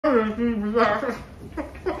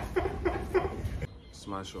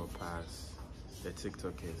Smash or pass. The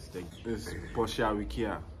TikTokers. This Porsche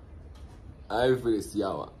Wikia. I feel it's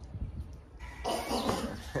Yawa.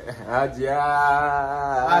 Aja,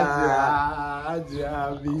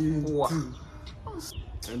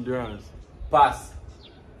 endurance. Pass.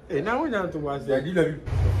 Hey, now we down to watch that.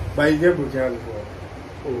 But you get Porsche before.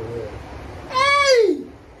 Oh, yeah.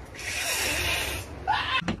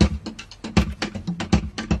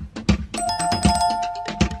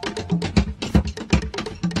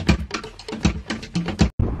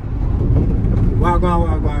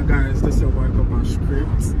 Wagwan, guys. This is your boy Papa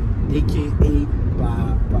Script, aka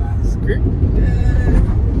Papa Script.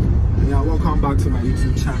 Yeah, welcome back to my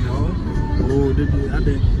YouTube channel.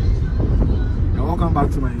 Welcome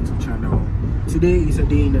back to my YouTube channel. Today is a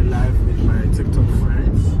day in the life with my TikTok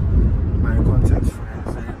friends, my contact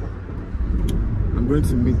friends, and I'm going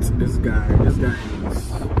to meet this guy. This guy is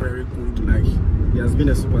very good. Like, he has been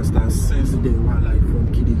a superstar since day one, like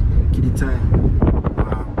from kiddie time.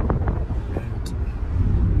 Wow.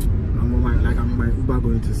 And I'm on my Uber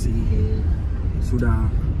going to see him so that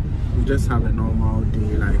we just have a normal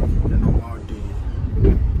day, like a normal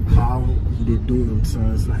day. How they do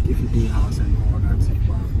themselves, like if he did house and all that.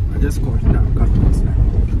 But I just called him that. Like,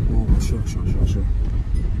 oh, sure.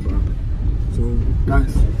 But, so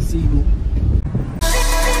guys, see you.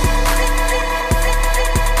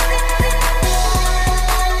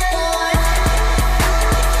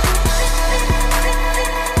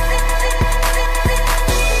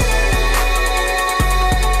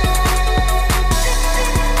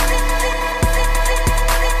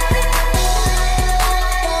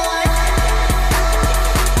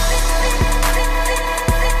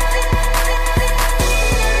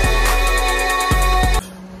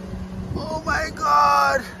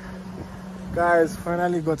 Guys,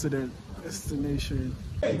 finally got to the destination.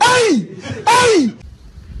 Hey!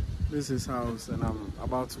 This is his house, and I'm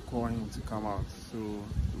about to call him to come out, so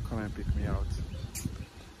he'll come and pick me out.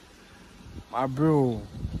 My bro,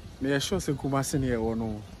 may I show some Kumasin here or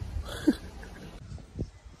no?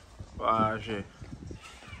 Wow, shit.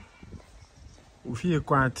 If you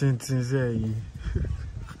can't think here,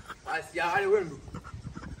 I see how you win.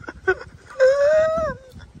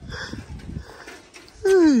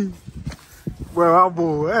 Well,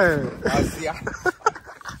 Abu, eh?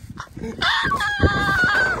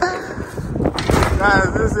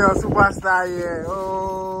 Guys, this is your superstar here.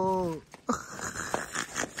 Oh.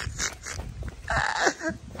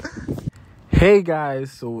 Hey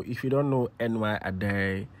guys, so if you don't know NY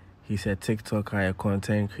Adair, he's a TikToker, a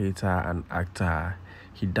content creator, and actor.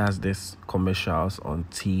 He does this commercials on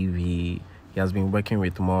TV. He has been working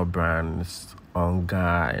with more brands on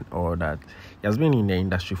Ga and all that. He has been in the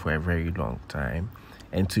industry for a very long time,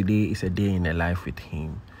 and today is a day in the life with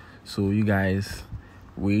him. So you guys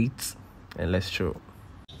wait and let's show.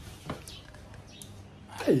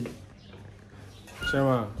 Hey,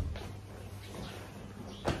 Shema.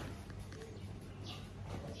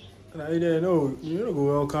 I didn't know. You don't go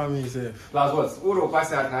welcome me, safe. Plus what? Who don't pass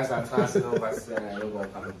that nice and fast? No pass that. I don't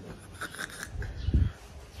welcome.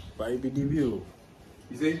 But you be debut.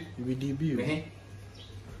 You see? You be debut. Me.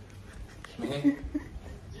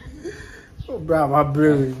 Oh, bro, my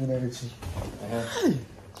brain.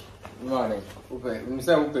 No, okay. You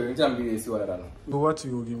say okay. You tell me this what I don't know. But what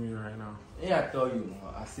you will give me right now? Yeah, I tell you.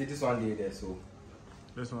 I see this one day there, so.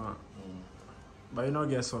 This one. But you don't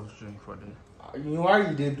get soft drink for them. You know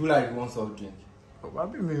why they do like one soft drink? I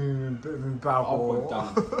be me up or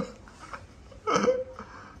down.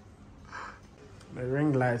 The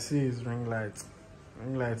ring light, see is ring light.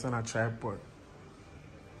 Ring lights on a tripod.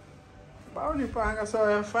 But only panga so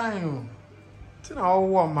you're fine. It's not all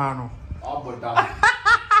one man. Up or down.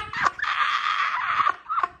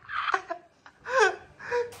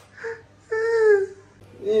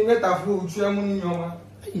 You better food, you money, man.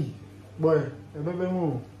 Boy, a baby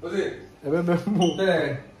move. What's it? A baby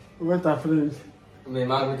move. What a fridge. Me,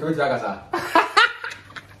 man, we can't drag us.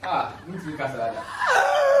 Ah, we can't drag us.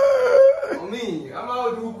 Me, I'm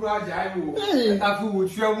out to cry.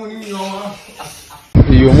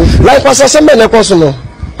 Like Pastor Sembe Nekosuno.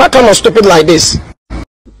 How come I'm stupid like this?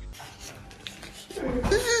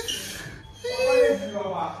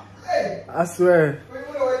 I swear.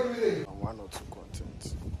 One or two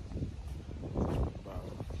content.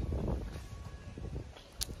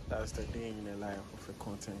 That's the day in the life of a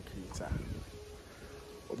content creator.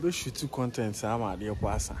 Obe shoot two contents. I'm at the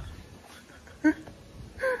passer.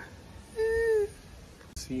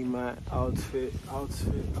 See my outfit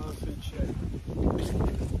check.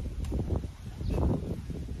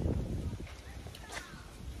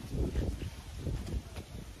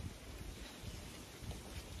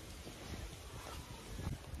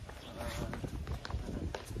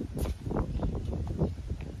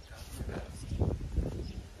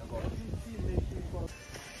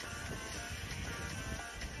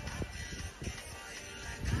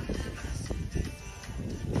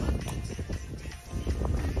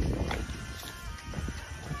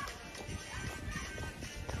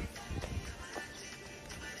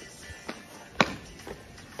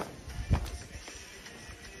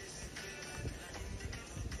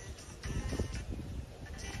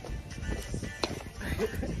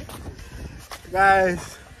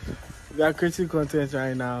 Guys, we are creating content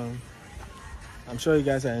right now. I'm sure you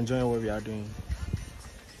guys are enjoying what we are doing.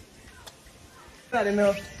 I don't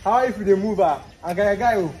know how if they move up. I got a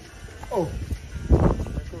guy. Oh.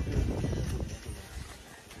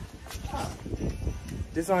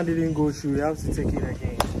 This one didn't go through. You have to take it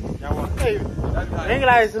again. That one. Hey,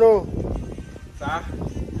 English, no. Sir,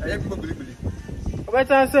 I have to believe. But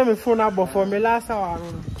I send my phone number for me last hour.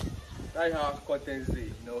 That's how content is,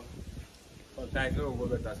 you know. Sometimes no go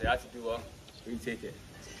better, so you have to do what we take it.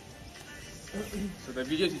 So the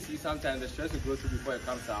videos you see sometimes the stress will go through before it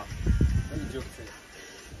comes out. Let me joke say.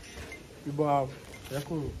 People have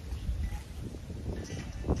cool.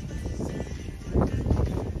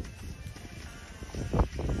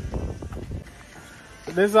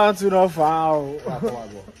 This one too not far.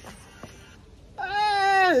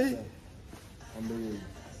 Hey!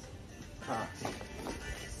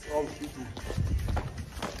 All people.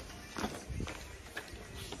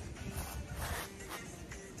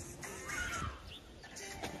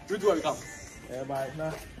 Which one come? But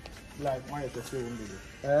nah, like why is the film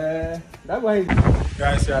video? That way.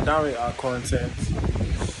 Guys, we are done with our content.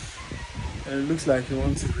 And it looks like it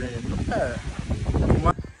wants to rain.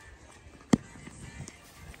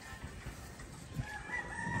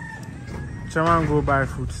 Chairman go buy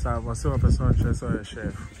food stuff, but still a person interest or a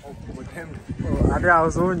chef. Oh, with him. Oh, I think I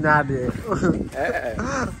was on Yade. Oh,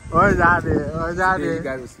 Yade. Oh, Yade. You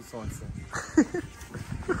guys will see something.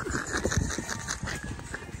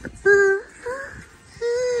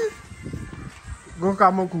 Go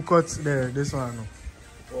come on, cut this one. No.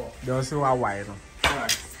 Oh. They also are white. No.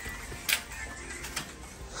 Alright.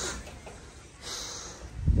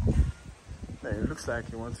 It looks like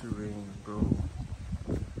it wants to rain, bro.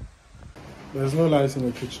 There's no lights in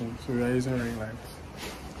the kitchen, so we are using ring lights.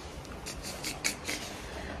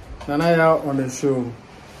 Nanaya on the show.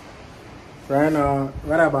 Right now,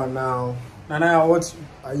 what about now? Nanaya, what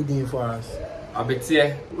are you doing for us? I'll be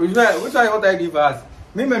here. Which one you want to give us?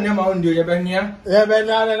 Me, my name on you, Yabania. Yeah, but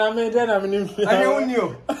now that I made that, I'm in you. I don't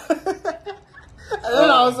know. I don't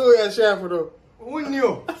also a chef, though. Who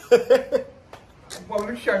knew? What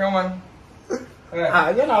we share, man?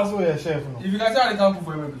 I don't also a chef. If you guys are the camp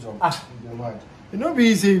for a job. You know, be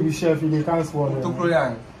easy to be chef in the transport. To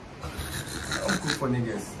Korean. I'm cook for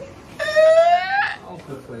niggas. I'm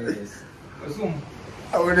cook for niggas. Assume.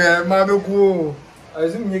 I would have my go. I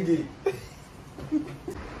assume nigga.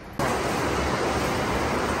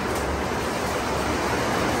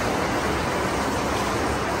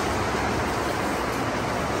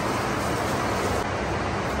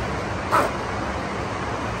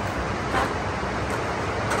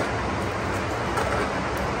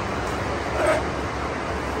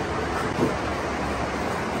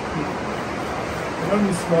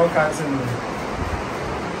 Only small cats in there.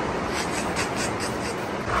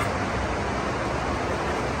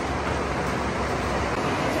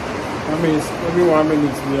 I mean, every 1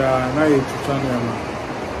 minute we are now to channel.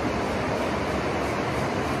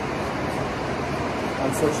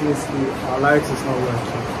 Unfortunately, our light is not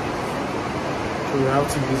working, so we have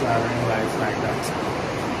to use our ring lights like that.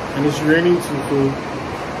 And it's raining too, so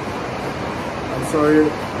I'm sorry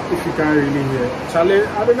if you can't really hear. Charlie, I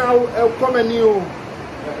don't know how come and you.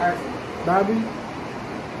 Baby,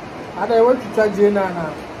 I don't want to charge you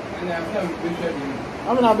now.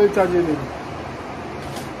 I'm not going to charge you.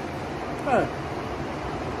 Hey.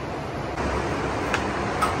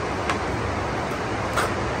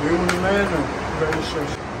 You will remain very sure.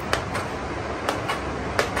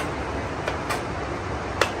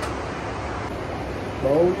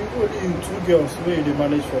 But only you two girls where you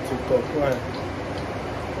manage for TikTok. Why?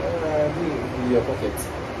 Your pocket.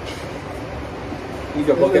 If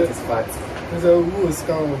your pocket is fat. There's a who is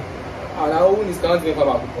count. And I who is counting for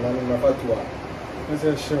about people and my fat. There's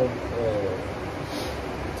a show.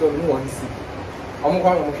 So no one see. I'm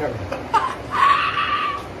going to come.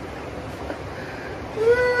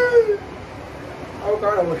 I'm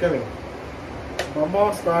going to come. My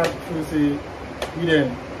mom started to say, you then,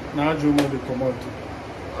 now you want to come out.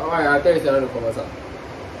 I tell you, I don't come out.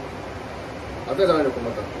 I tell you, I don't come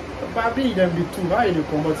out. Baby, then be two. Why you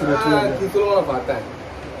come out to the two of them? It's all of our time.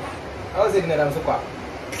 I was saying that I'm so quiet.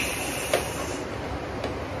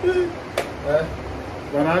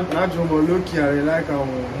 But I do more look here, like you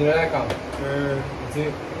like how? See,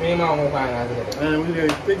 me and my home fine. And we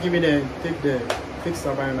give me the fix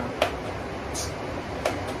the banner.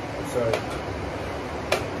 I'm sorry.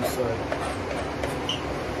 I'm sorry.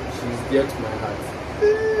 She's dear to my heart.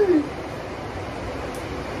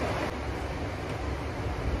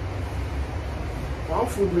 One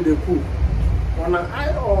food with the cook. One I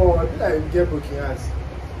like get booking ass.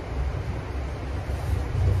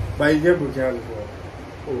 But you get broken before.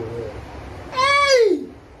 Oh, yeah. Hey!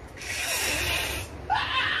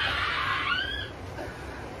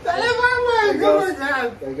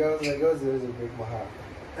 The girls always break my heart.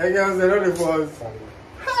 The girls, they know the first.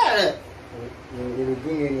 Hey! They will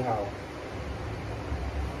bring me anyhow.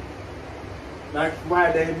 Like,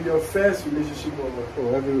 why they be your first relationship or what?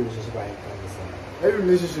 Oh, every relationship I understand. Every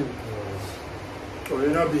relationship? Yeah. Oh,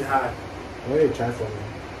 it'll not be hard. When they try for me.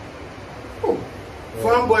 Oh, yeah.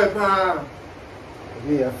 Fun boy, pa.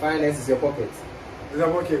 Yeah, finance is your pocket. Is your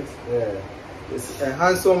pocket? Yeah. It's a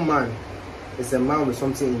handsome man. It's a man with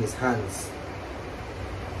something in his hands.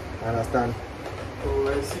 I understand. Oh,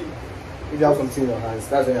 I see. If you have something in your hands,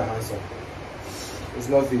 that's when you're handsome. It's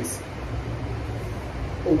not this.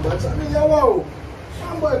 Oh, but I mean, wow.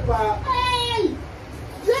 Fun boy, pa. Hey!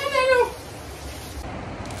 Yeah.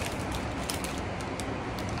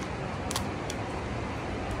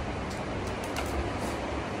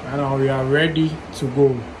 Now we are ready to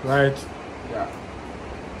go, right? Yeah.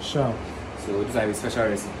 Sure. So this is a special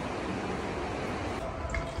recipe.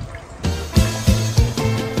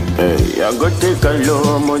 Hey, I go take a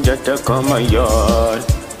low moja to come my yard.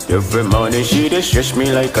 Every morning she dey stretch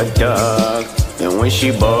me like a dog. And when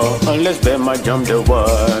she ball, unless bet my jump the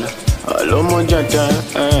wall. Hello moja ta,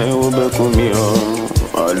 ube kumio.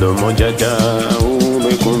 Hello moja ta,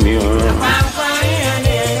 ube kumio.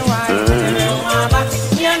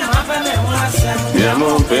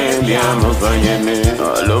 Biamo pe, biamo fanyeme.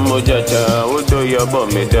 Hello moja ta, udo yabo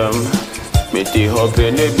medam. Meti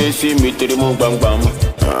hope ne besi mitri mu bang bang.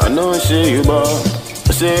 I know say you ball.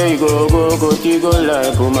 Say you go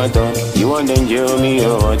like Pumaton. You want to jail me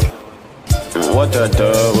or what? What a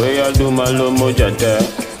ta, way I do my lomo jata.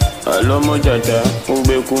 A lomo jata,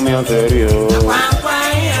 ube kumi aferio.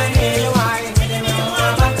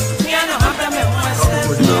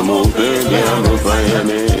 Namo baby, I'm a fire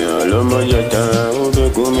me. A lomo jata, ube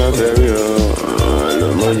kumi aferio. A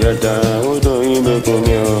lomo jata, udo ube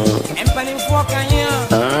kumi.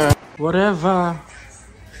 Whatever.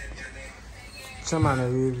 Someone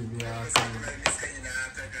will be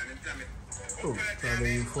oh,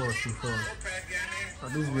 Charlie, you fall. But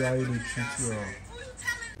this be how you treat you.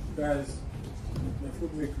 Guys, the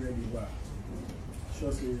food make ready, but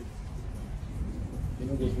surely you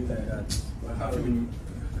don't go be like that. But how do you?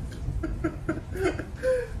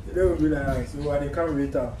 You don't be like that. So when they come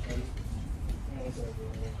later.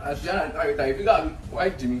 As if you got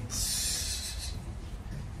white Jimmy.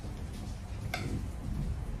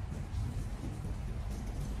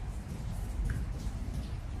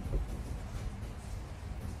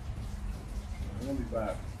 Be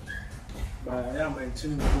back. But I am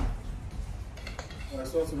entering the book. I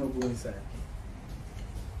saw to not go inside.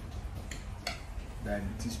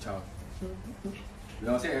 Diabetes child. You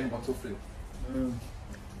don't say any bottle flip. Oh,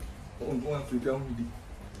 go and flip down with it.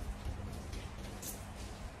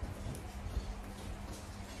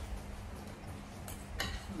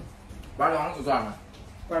 But I want to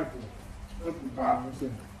say,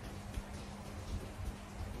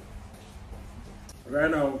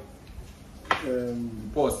 right now,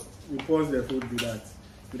 pause. We pause the food with that.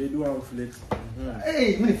 They do one flakes.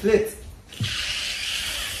 Hey, me flit.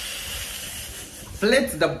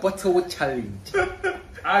 Flit the bottle challenge.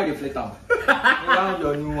 I will flit out. Now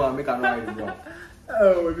your new one, make a noise.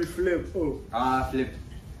 Oh, we flip. Oh. Flip.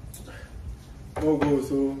 Go.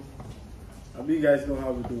 So, I bet you guys know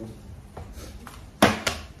how we do.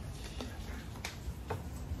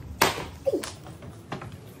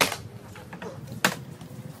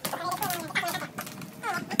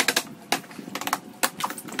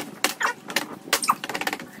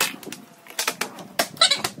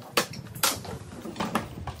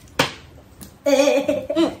 Hey,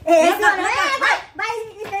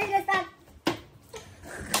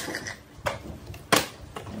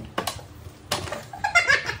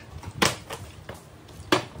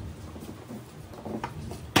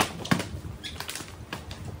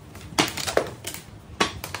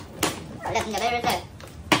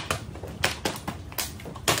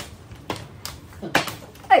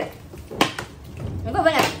 go over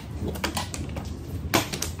there.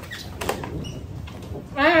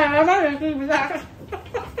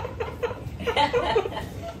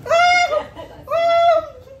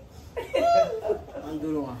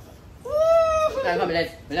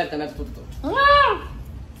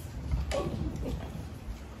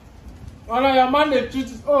 Oh, your man they treat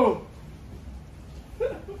it. Oh.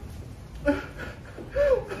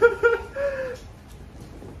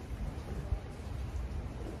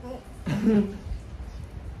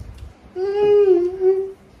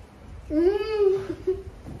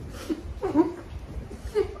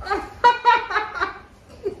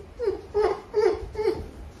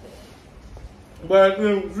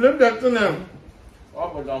 Flip that to them.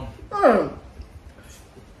 Up or down?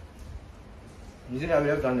 You see how we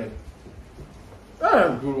have done it?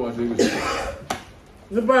 Good one, so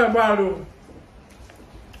The bottle.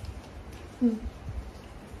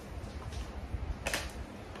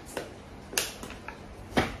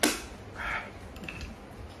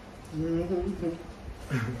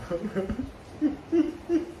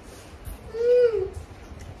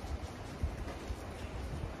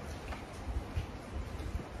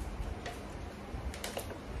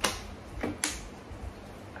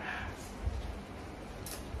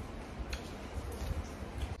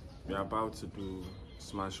 We're about to do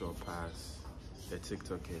smash or pass. The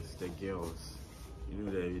TikTokers, the girls. You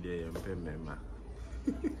know the video member.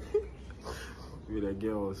 With the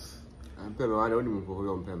girls. I'm paying my money for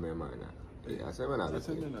your payment, man. I said, when I was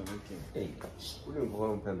saying, hey, we don't go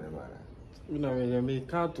on payment, man. You know, you make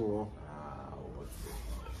cat or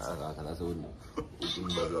I can also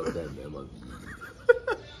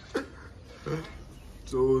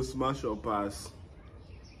so smash or pass.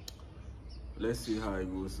 Let's see how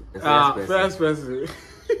it goes. First person.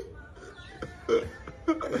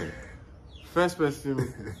 First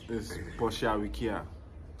person is Portia Wikia.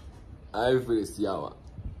 I feel it's Yawa.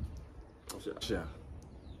 Portia.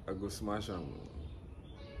 I go smash him.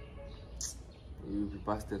 You be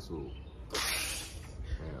past this, so.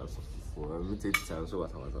 For me, take time, so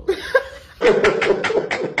what I was.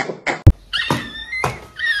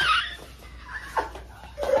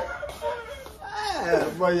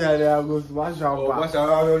 But yeah, I go smash him. Oh, but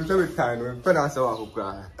I will tell you time. When I saw a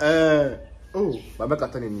cry. Oh, but I'm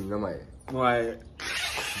not telling you, no, my. why?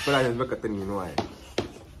 But I look at you, no, I.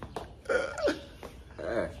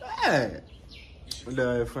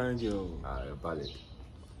 The fine girl. Valid.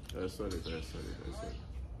 Sorry.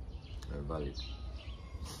 Valid.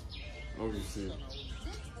 Obviously.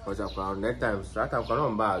 But I found that time, that time, I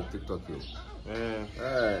don't buy TikTok.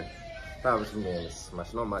 Time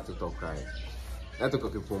smash no matter TikTok crying. I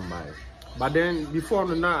took a phone by. But then before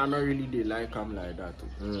now, I not really they like him like that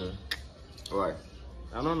too. Why?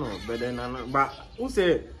 I don't know, but then but who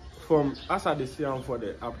say from as I see him for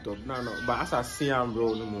the laptop, no, but as I see him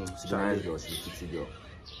bro, no more. She's nice girl, she's pretty girl.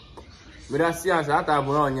 But I see her, that time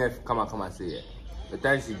when on here, come and say it. The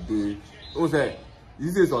time she did, who say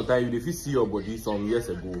this is sometimes if you see your body some years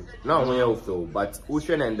ago. Now when you feel, but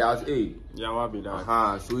ocean and that, hey, yeah, what be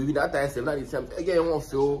that? So even that time, say that the same again, you won't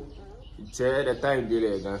feel. The time they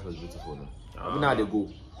the guns was beautiful. No, now they go.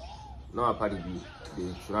 Now I party be.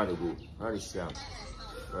 They try to go. Now they share.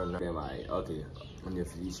 Okay, on the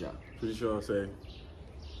Felicia. Pretty sure say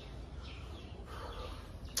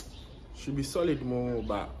she be solid more,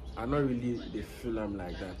 but I not really they feel I'm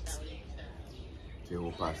like that. They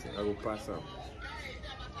will pass it. I will pass up.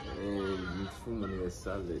 Full money is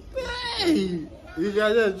salad. Hey, you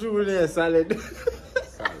guys just drew a salad.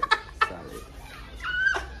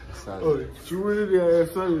 Salad. Oh, truly a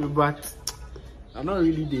salad, but I not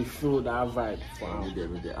really they feel that vibe. Wow.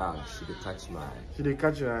 She dey catch my. She dey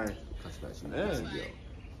catch your eye. Catch my. She dey girl.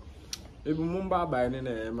 If Mumba by any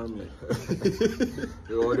mammy.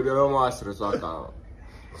 You want to be a master, so I can't.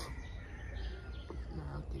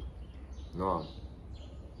 No.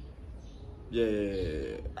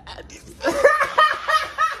 Yeah.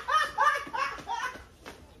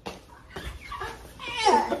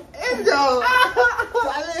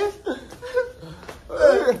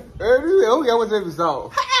 Anyway, okay, what's the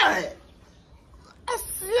result?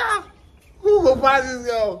 Who will pass this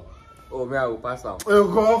girl? Oh, man, I will pass out. We'll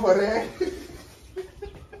go for that.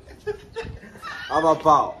 I'm a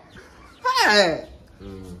pal. Hey!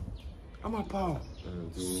 I'm a pal.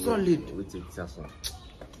 Solid. We take Jason.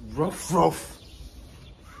 Rough.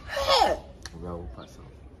 Hey! I will pass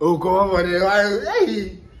out. Oh, go for that.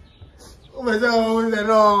 Hey! Oh, my God,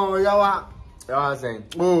 no, Yawa. Yawa saying,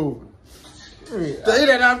 oh. Say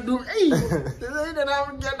that I'm doing. Say that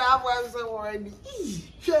I'm getting up once already.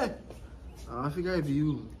 Sure. I figure it'd be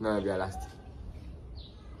you. No, it'll be a last.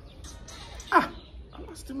 I'm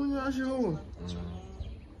still when you're home.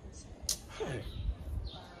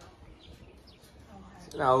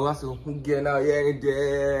 Now, what's who get now? Yeah,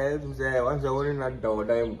 dead. Say, once I want to not down,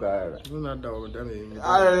 I'm glad. You're not down with them.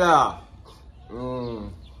 Allah.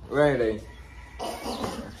 Where are they?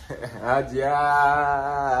 Aja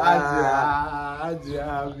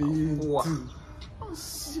bintu.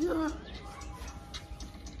 Sia.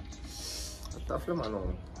 Tá filmando.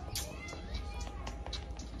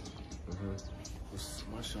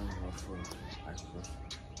 Smash on my phone.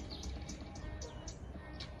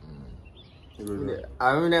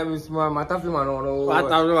 I mean, I'm smart. Mata filmando.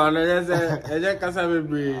 Mata filmando. É casa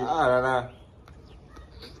bebê. Ah,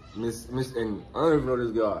 Miss N. I don't even know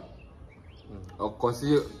this girl. Or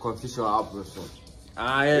consider confusion out person.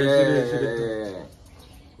 Ah, yeah.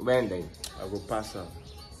 When then? I go pass her.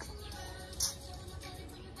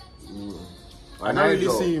 I not really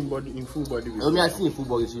see him body in full body. I mean, I see in full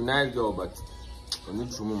body. She's a nice girl, but only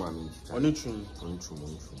true mommy. Only true.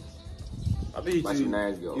 I bet she's a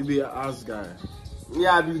nice girl. You be an ass guy.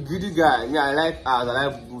 Yeah, I be a goody guy. Yeah, I like ass, I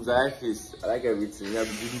like boobs, I like face, I like everything. Yeah, I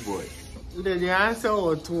be goody boy. The answer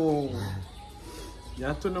or two. You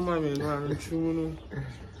have to know my man. True.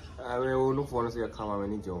 I mean, we look for us to come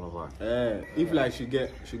and need your if like she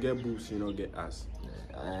get boobs, she don't get ass.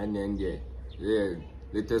 And then yeah,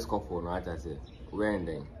 latest couple, no, I say, when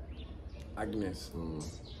then? Agnes.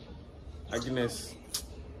 Agnes.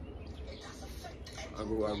 I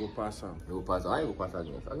go pass her. You go pass her. I go pass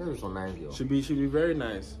Agnes. Agnes is so nice, girl. She be very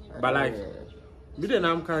nice. But like, me the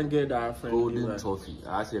name can't get that friend. Golden trophy.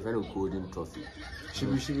 I actually a friend of golden trophy. She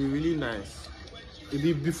be really nice. It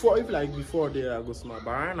be before there I go smart.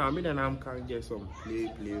 But right now, me the name can't get some play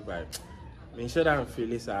vibe. Me sure that I'm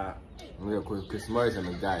feeling sad. Because Morris and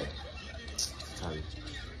a guy. Charlie.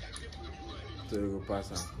 So you go pass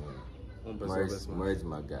her. Morris is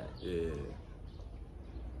my guy. Yeah.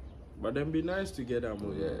 But them be nice together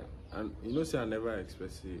more. Yeah. And you know, say I never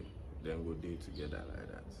expect see them go date together like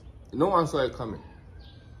that. No one saw it coming.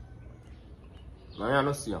 No, I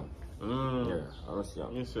don't see him. Yeah, I don't see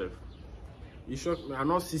him. Yourself. You shocked me. I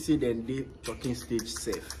not see them they talking stage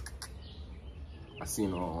safe. I see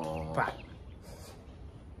no. Pack.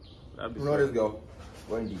 You know this girl,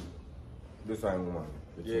 Wendy. This one woman.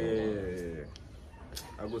 Yeah.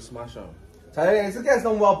 I go smash her. Charlie, it's okay.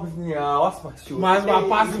 Some more pushing me. What's my show? My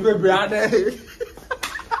pass baby.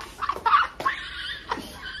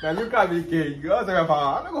 Now you can't be king. You also have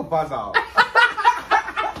I'm not gonna pass out.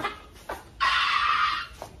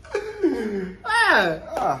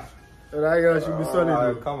 That girl should be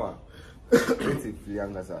solid. Come on.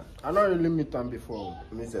 I know you limit them before.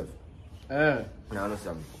 Myself. No, I don't see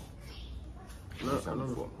them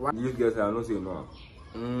before. These girls, I don't say no.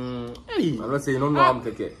 Hey. I'm not saying no I'm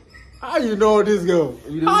keke. How you know this girl? How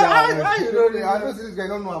you know this? I don't see this girl.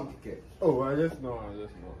 Don't know I'm keke. Oh, I just know.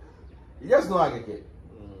 You just know I'm keke.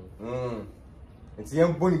 It's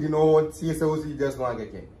young bunny, you know what? See, so you just know I'm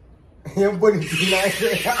keke. Young bunny,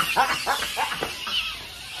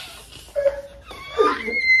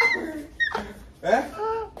 eh?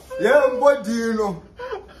 Young body, you know.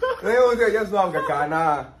 They don't say just know I'm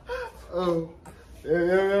keke. Oh,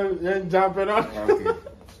 you're jumping up. Okay.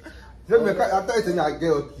 I thought you I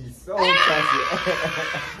get a kiss. Oh,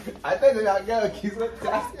 I thought I get a kiss.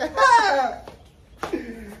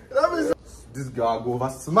 This girl go over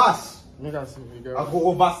smash. I go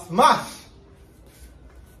over smash.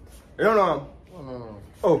 You don't know? No.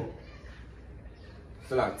 Oh.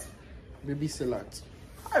 Select. Baby select.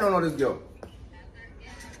 I don't know this girl.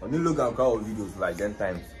 When you look at our videos like 10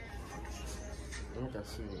 times. I think I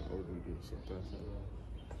see old videos sometimes.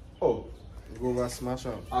 Oh. Go over smash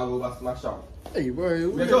out. I go over smash out. Hey boy,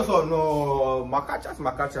 we just no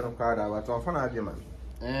Makacha no card, but I'm fun idea, man.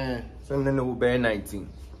 So then we bear 19.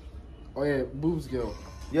 Oh yeah, boobs girl.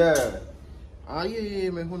 Yeah. Ah yeah,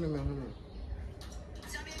 me honey.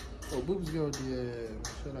 Oh, boobs girl,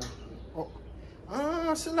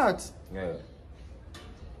 oh, Salat. Yeah.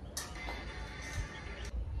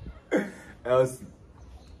 Elsie.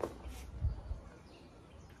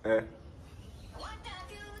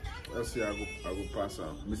 Elsie, I go pass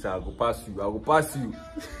her. Mister, I go pass you.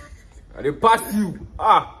 I dey pass you.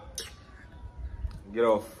 Get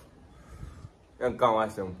off. You can't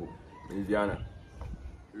want simple. Viviana.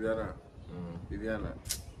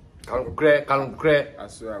 Calm crack. I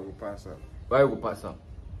swear I go pass her. Why you go pass her?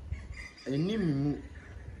 You need me.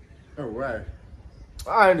 Oh, why?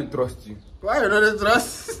 I don't trust you. Why you don't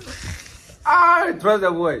trust? I trust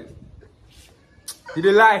the boy. He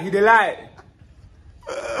dey lie.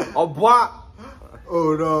 Oh boy.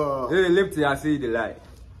 Oh no. He left here say he dey lie.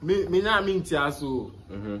 Me not mean tiaso.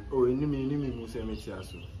 Oh, you need me say me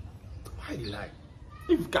tiaso. Why you lie?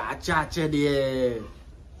 If got chacha there.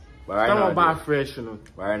 But right come now, about fresh, you know.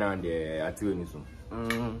 Right now, there I tell you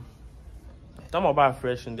something. Come about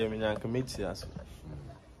fresh and them in committee as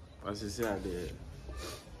you say there.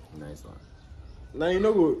 Nice one. Now you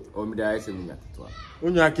know go. Oh, me there I say me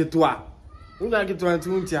nyakitwa. Unyakitwa nti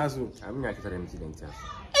untiaso. I'm nyakitwa dem ti dem tiaso.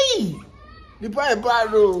 Hey! The boy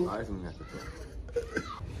bad though. I say me nyakitwa.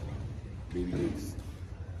 Baby dates.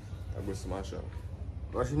 I go smash her.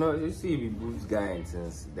 But you see, we boobs guy and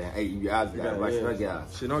since then, hey, you ask guy, but she not get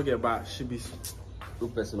ass. She not get back. She be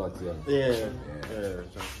 2% out here. Yeah.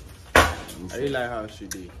 I really like how she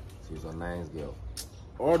did. She's a nice girl.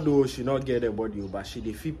 although she not get a body, but she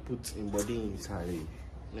the fit put in body inside.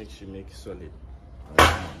 Make she make it solid.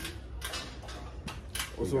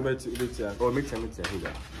 Also, make it. Oh, make it.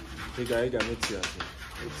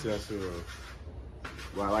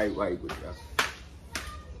 Why good?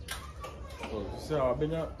 Oh, so I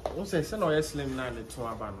been say no slim na the two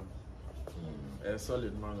abano. A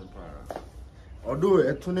solid man para. Although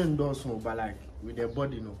a tuning does no, but like with the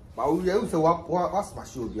body no. But we say what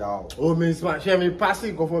smash you be out. Oh, me smash me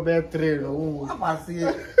passing go for bed train. Oh, I must say,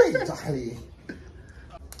 hey, Charlie.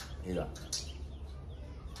 Here.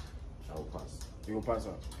 I will pass. You will pass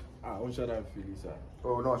on. Ah, what should I feel sir?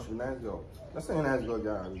 Oh no, she's a nice girl. That's a nice girl,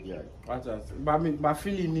 yeah. What else? But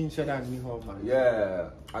feeling in share that me home man. Yeah,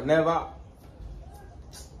 I never.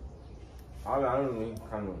 I don't know,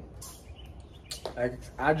 kind of. Like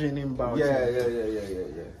Adrian about. Yeah.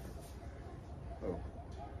 Oh.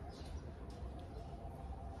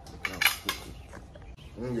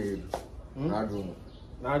 Nadrum.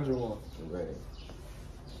 Ready.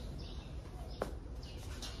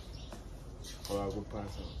 Oh, I go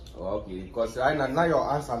pass on. Okay, because I know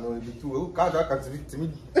your answer no be too. Who can't to me?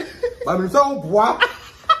 But I'm so boy.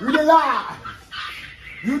 You the lie.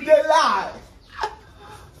 You the lie.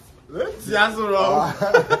 Let's see as wrong.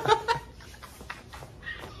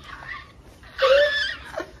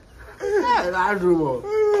 Nadrum.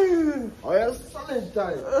 Oh, yeah, solid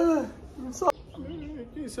time.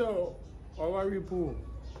 So, how are you, Pooh?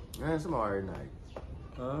 Yeah, it's alright night.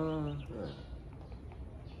 Ah.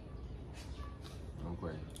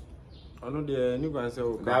 Okay. I know the new guy say,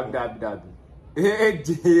 Dab. Hey,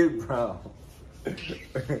 J, bro.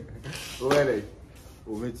 Where? oh,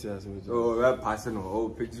 wait, yes, Oh, that passing. Oh,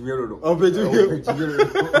 picture mirror. Oh, picture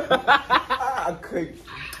Okay.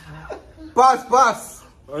 Pass.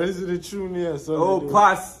 Or is it the true near? Oh,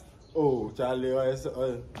 pass. Oh, Charlie,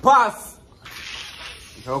 Pass.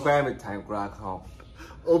 How can I time crack home?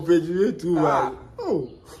 oh, picture too well. Oh.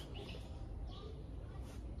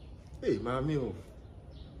 Hey, mommy.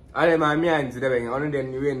 I am my man today, only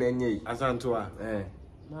then you and then ye. Asantua. Eh.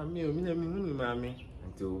 Mommy, mommy.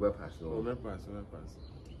 Until we pass. Oh, me pass.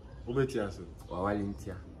 Obetias. Oh, I didn't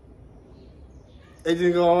hear. I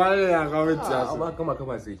think I want Come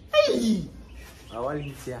and see. Hey! I want to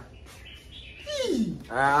hear.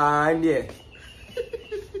 Ah, yeah.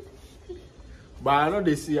 But I know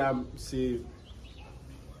they say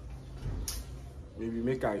maybe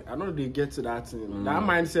make I know they get to that thing. That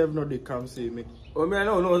mindset no they come say me. Oh me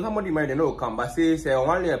no somebody might no come but say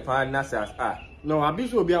only a partner says no I be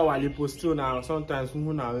so be our post still now sometimes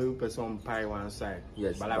who now person pie one side.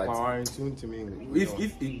 Yes, but like power in tune to me.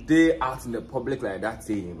 If they out in the public like that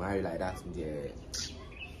saying marry like that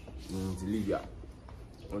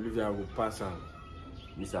Olivia will pass on.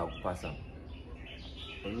 Miss I will pass on.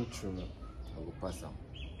 Only true. I will pass on.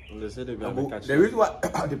 They say they be the reason why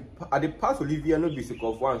at the past Olivia no be sick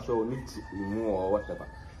of one so need to remove or whatever.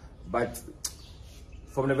 But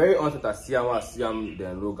from the very onset I see him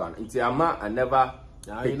then Logan. It's I never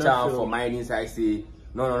picture for mine inside say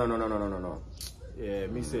no. Yeah,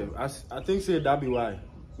 me say I think say that be why.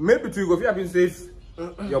 Maybe to go if you have been safe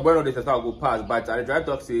your boy no dey go pass but I try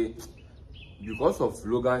talk say because of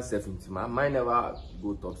Logan 70 my mind never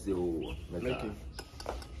go talk say oh make it.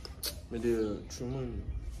 Me the true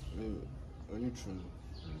only true.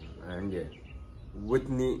 And yeah,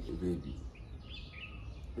 Whitney baby.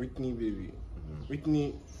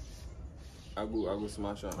 Whitney, I go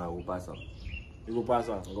smash her. I will pass her. You go pass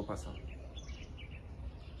her. I go pass her.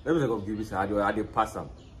 Maybe they go give me I do pass her.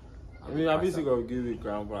 I mean, I be sick of give it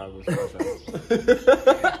grandpa. I go smash her.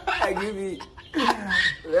 I give it.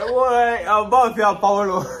 Boy, I'm about to have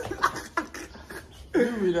Paulo.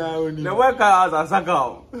 Give me that only. The worker has a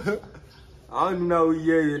sucker. I don't know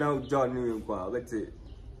you know John New let's say.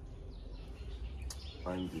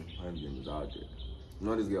 Find you without it. You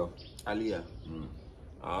know this girl? Aliyah.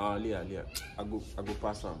 Aliyah. I go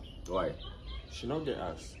pass her. Why? She not get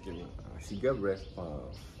ass. She get breast.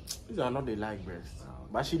 These are not they like breast.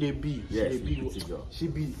 But she they be. Yes, she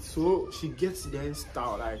be. So she gets the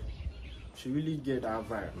style like she really get that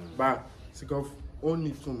vibe. But she got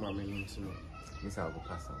only two mommy to know. Miss I go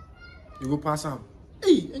pass her. You go pass her.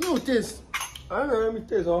 Hey, and you taste. I don't know, let me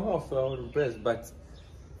taste on half the breast, but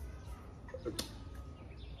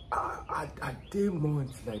I did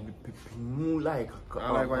moments like the people like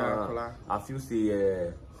I feel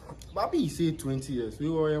say Bobby say 20 years. We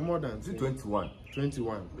were more than 21.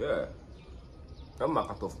 21. Yeah. I'm a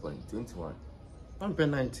cut off point. 21. I'm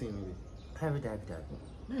paying 19. Have it.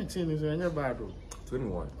 19 is any bad though.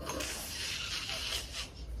 21.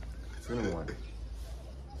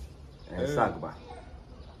 And Sagba.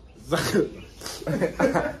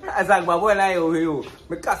 I sang my boy like you.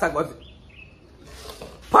 Me cast got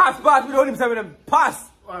pass. We don't even say them. Pass.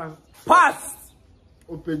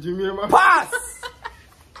 Open Jimmy, man. Pass.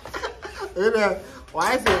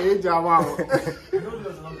 Why say age wow?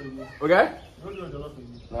 Okay? No.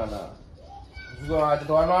 You go to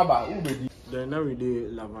the one about who be? Then every day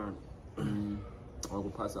Lavan. I go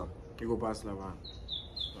pass him. You go pass Lavan.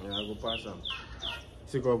 Yeah, I go pass him.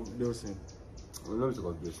 Sick of dosing. We love to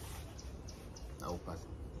go this. I will pass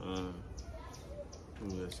him.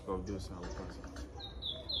 Yes, sick of dosing. I will pass him.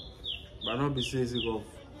 But not be saying sick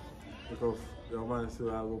of your man. So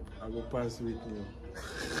I go pass with you.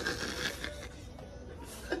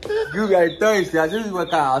 You guys Thursday, I just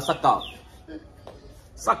work out, suck up.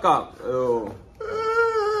 Oh.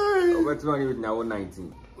 What's wrong with now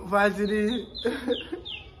 19? Fatty.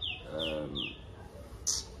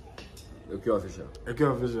 Okay, official. Okay,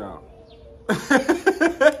 official.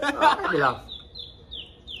 Yeah.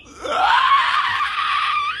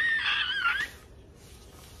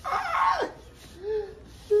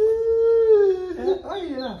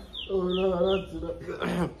 Oh no, that's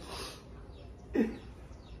I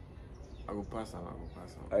go pass him.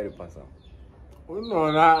 I will pass him. Oh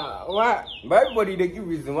no, nah. Why? But everybody they give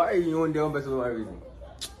reason. Why you on their own person? Why reason?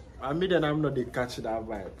 I mean, then I'm not the catch that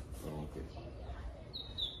vibe. Oh, okay.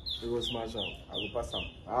 It will smash up. I will pass him.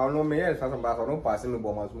 I don't know me yes, pass him, but I don't pass him.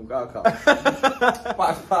 But my smoke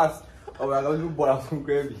pass. Oh, I don't do ball from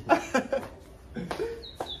crazy.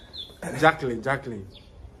 Jacqueline,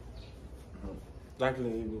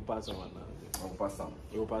 you will pass him now. I will pass him.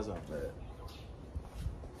 You will pass him.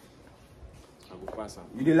 I will pass him.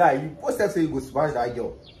 You dey lie. You post that say you go smash that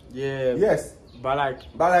girl. Yeah. Yes. But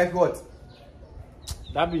like what?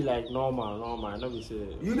 that be like normal. Not be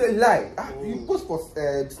say. You dey lie. You post for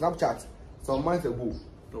Snapchat some months ago.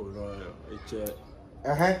 Oh no, it's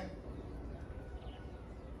Uh-huh.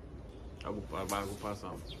 I will pass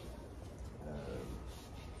him.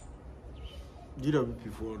 GWP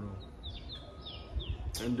before no.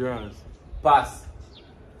 Endurance. Pass.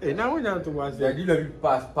 Hey, now we have to watch Yeah, that. you know,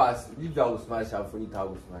 pass. If I will smash, afronitaa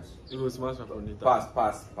will smash. It will smash up on it. Pass.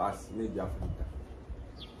 Maybe afronitaa.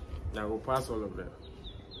 I will pass all of them.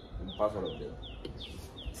 Pass all of them.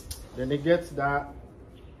 Then they get that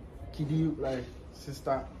kiddie like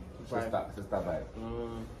sister vibe. Sister vibe.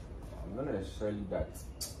 I'm not necessarily that,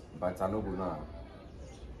 but I know go now.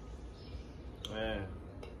 Yeah.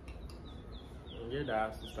 You get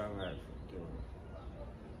that sister vibe.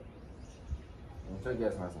 I'm sure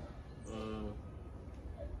guess myself.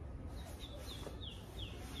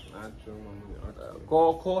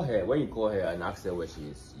 Call her. When you call her and ask her where she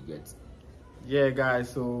is, you get. Yeah, guys.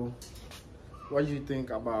 So, what do you think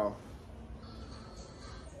about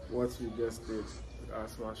what we just did? Our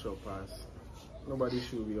smash up pass. Nobody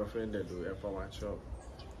should be offended though. If I watch up,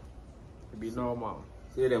 it be normal.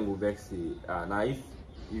 Say them go back say, now if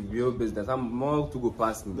your business, I'm more to go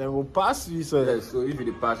past me. They will pass you, sir. Yes, so if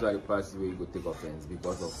you pass you, you go take offense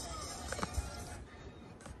because of.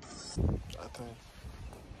 I think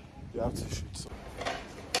you have to shoot. So.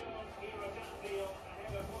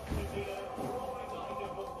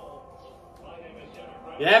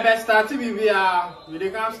 Yeah, best start to be here. We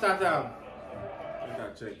can't start up. You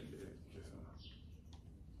can check.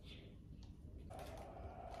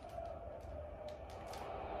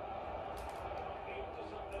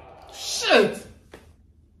 Shit!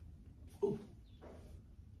 Oh.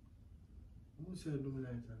 Who said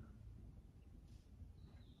illuminator?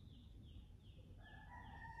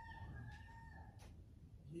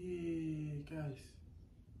 Yeah, guys.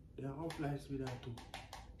 There are off lights with that too.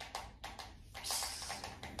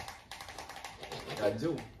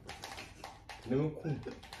 Joe. No cool.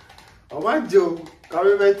 I want Joe.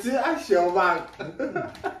 Come back to action back.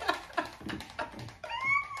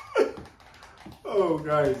 Oh,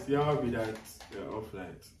 guys, you have be that off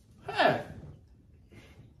lights. Hey!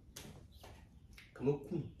 Come on,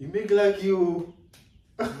 You make like you.